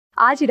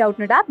आज ही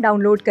Doubtnut app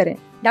download करें।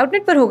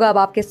 डाउटनट पर होगा अब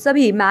आपके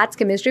सभी मैथ्स,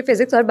 केमिस्ट्री,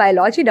 फिजिक्स और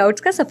बायोलॉजी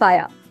डाउट्स का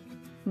सफाया।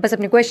 बस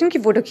अपने क्वेश्चन की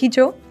फोटो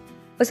खींचो,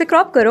 उसे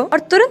क्रॉप करो और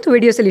तुरंत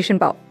वीडियो सोल्यूशन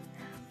पाओ।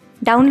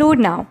 Download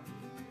now.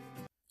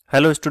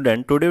 Hello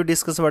student, today we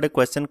discuss about a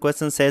question.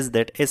 Question says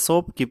that a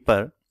shopkeeper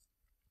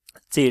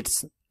cheats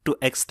to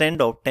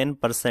extent of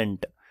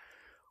 10%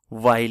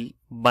 while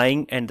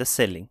buying and the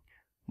selling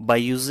by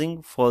using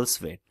false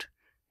weight.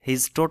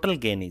 His total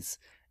gain is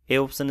A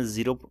option is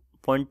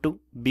 0.2,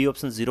 B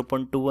option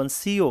 0.21,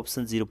 C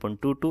option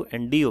 0.22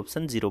 and D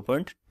option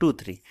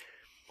 0.23.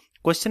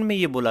 Question में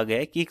ये बोला गया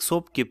है कि एक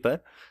shopkeeper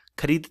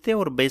खरीदते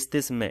और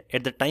बेचते समय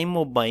at the time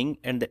of buying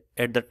and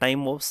at the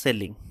time of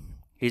selling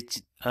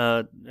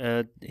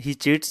he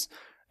cheats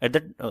at the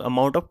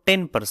amount of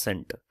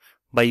 10%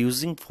 by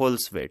using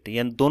false weight.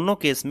 यानी दोनों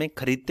केस में,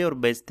 खरीदते और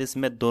बेचते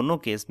समय दोनों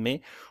केस में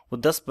वो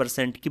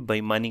 10% की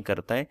बेईमानी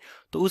करता है।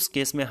 तो उस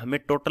केस में हमें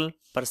टोटल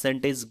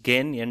परसेंटेज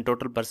गेन यानी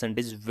टोटल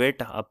परसेंटेज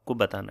वेट आपको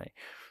बताना है।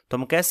 तो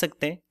हम कह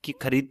सकते हैं कि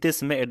खरीदते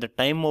समय at the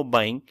time of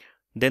buying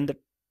then the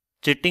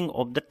cheating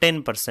of the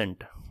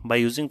 10% by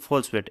using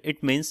false weight.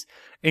 It means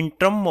in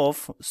term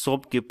of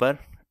shopkeeper,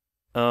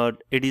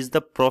 it is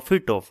the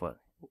profit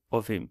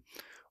of him.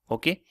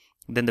 Okay,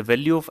 then the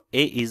value of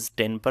A is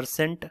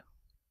 10%,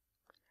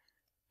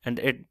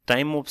 and at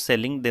time of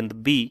selling, then the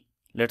B,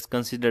 let's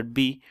consider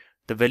B,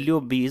 the value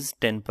of B is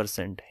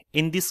 10%.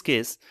 In this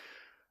case,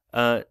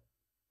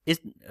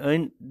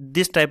 in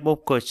this type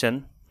of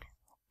question,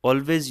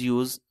 always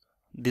use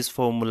this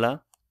formula.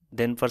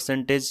 Then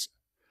percentage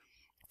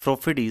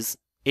profit is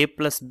A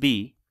plus B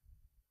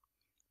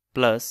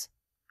plus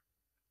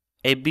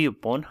AB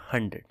upon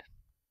 100.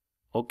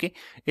 Okay,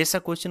 ऐसा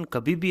question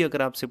कभी भी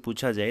अगर आपसे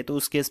पूछा जाए तो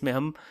उस case में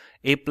हम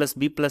A plus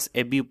B plus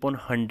A B upon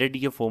 100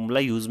 ये फॉर्मूला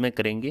यूज में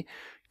करेंगे,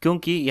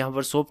 क्योंकि यहाँ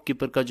पर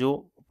शॉपकीपर का जो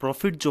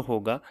प्रॉफिट जो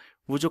होगा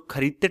वो जो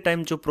खरीदते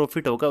टाइम जो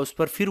प्रॉफिट होगा उस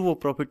पर फिर वो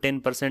प्रॉफिट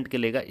 10% के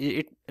लेगा।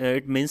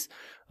 It means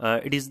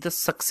it is the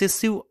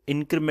successive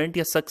increment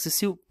या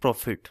successive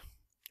profit.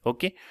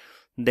 Okay,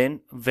 then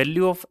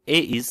value of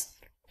A is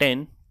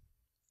 10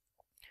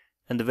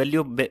 and the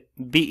value of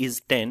B is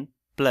 10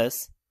 plus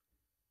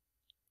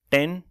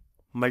 10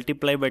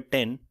 multiplied by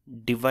 10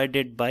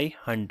 divided by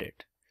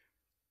 100.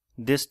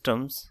 These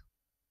terms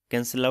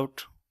cancel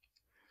out.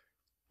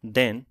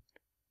 Then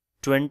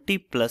 20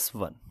 plus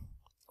 1.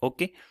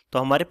 Okay, तो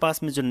हमारे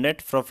पास में जो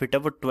net profit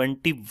है वो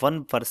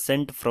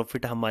 21%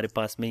 profit हमारे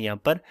पास में यहाँ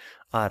पर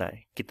आ रहा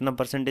है। कितना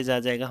परसेंटेज आ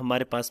जाएगा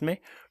हमारे पास में?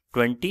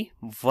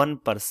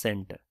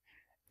 21%.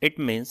 It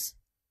means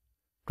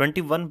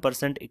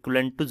 21%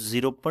 equivalent to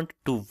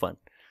 0.21.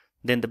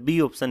 Then the B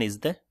option is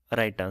the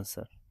right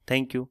answer.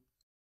 Thank you.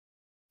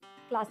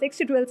 Class 6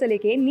 से 12 से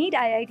लेके नीट,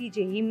 IIT,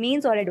 JEE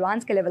मेंस और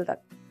एडवांस के लेवल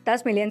तक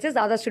 10 मिलियन से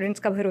ज्यादा स्टूडेंट्स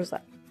का भरोसा।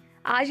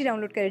 आज ही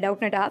डाउनलोड करें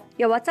डाउटनट ऐप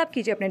या व्हाट्सएप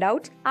कीजिए अपने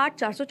डाउट्स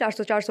 8400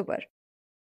 400 400 पर।